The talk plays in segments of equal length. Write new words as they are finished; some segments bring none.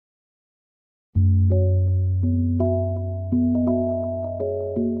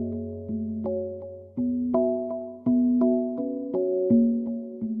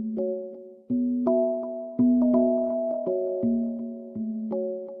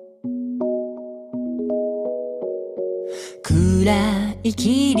暗い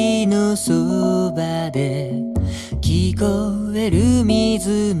霧のそばで聞こえる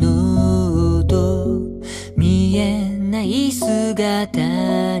水の音、見えない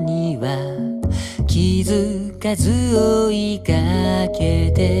姿には気づかず追いかけ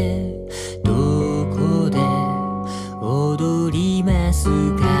て、どこで踊ります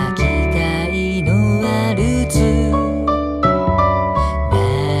か機械のワルツ、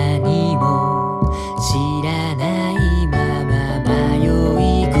何も知らないまま迷い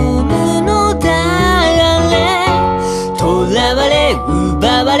込むのだあれ、囚われ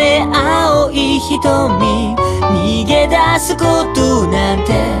奪われ青い瞳、逃げ出すことなん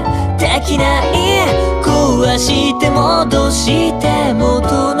てできない、壊して戻して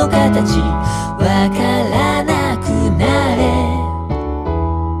元の形、わからなくなれ、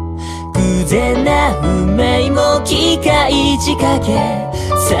偶然な運命も機械仕掛け、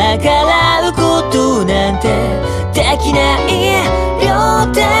逆らうことなんてできない、両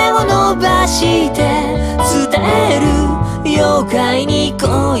手を伸ばして伝える妖怪に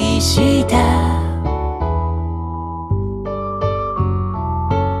恋した。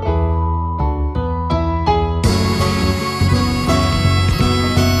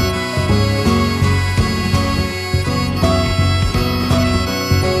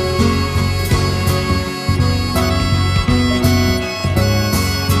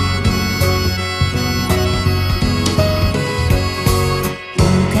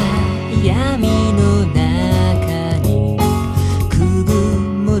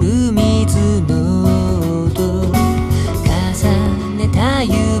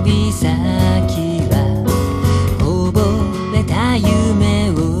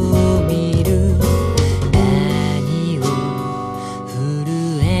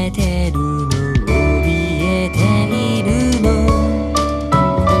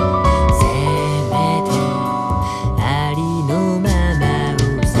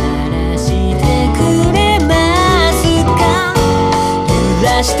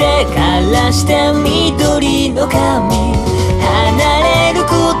からして緑の髪、離れる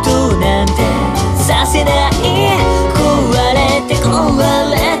ことなんてさせない、壊れて壊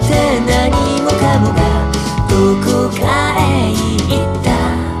れて何もかもがどこかへ行った、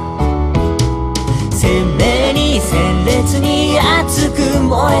鮮明に鮮烈に熱く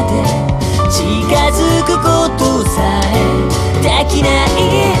燃えて近づくことさえできない、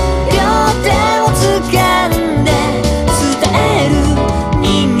両手を掴んで伝える人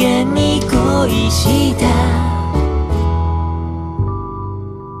間に恋した。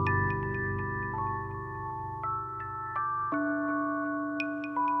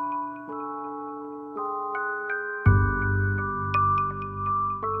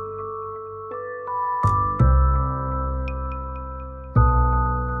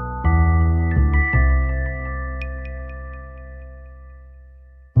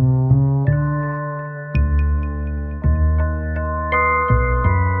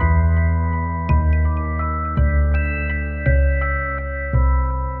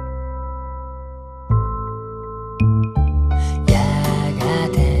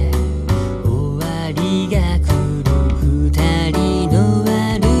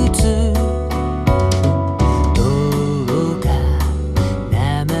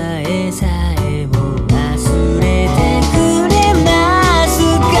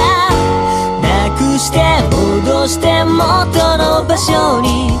戻して元の場所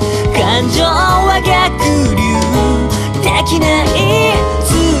に、感情は逆流できない、強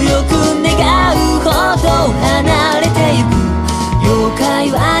く願うほど離れてゆく妖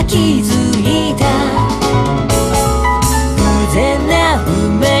怪は気づいた、偶然な運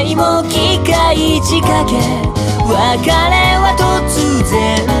命も機械仕掛け、別れは突然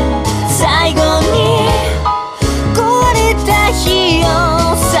最後に壊れた日よ、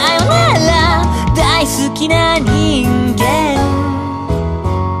さよなら大好きな人間、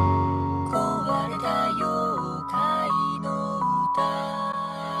壊れた妖怪の歌、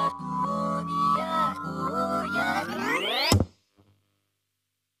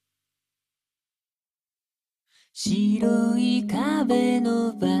白い壁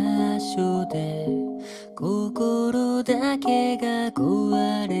の場所で心だけが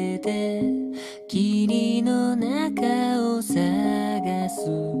壊れて、霧の中を探す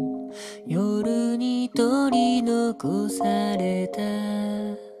夜に取り残された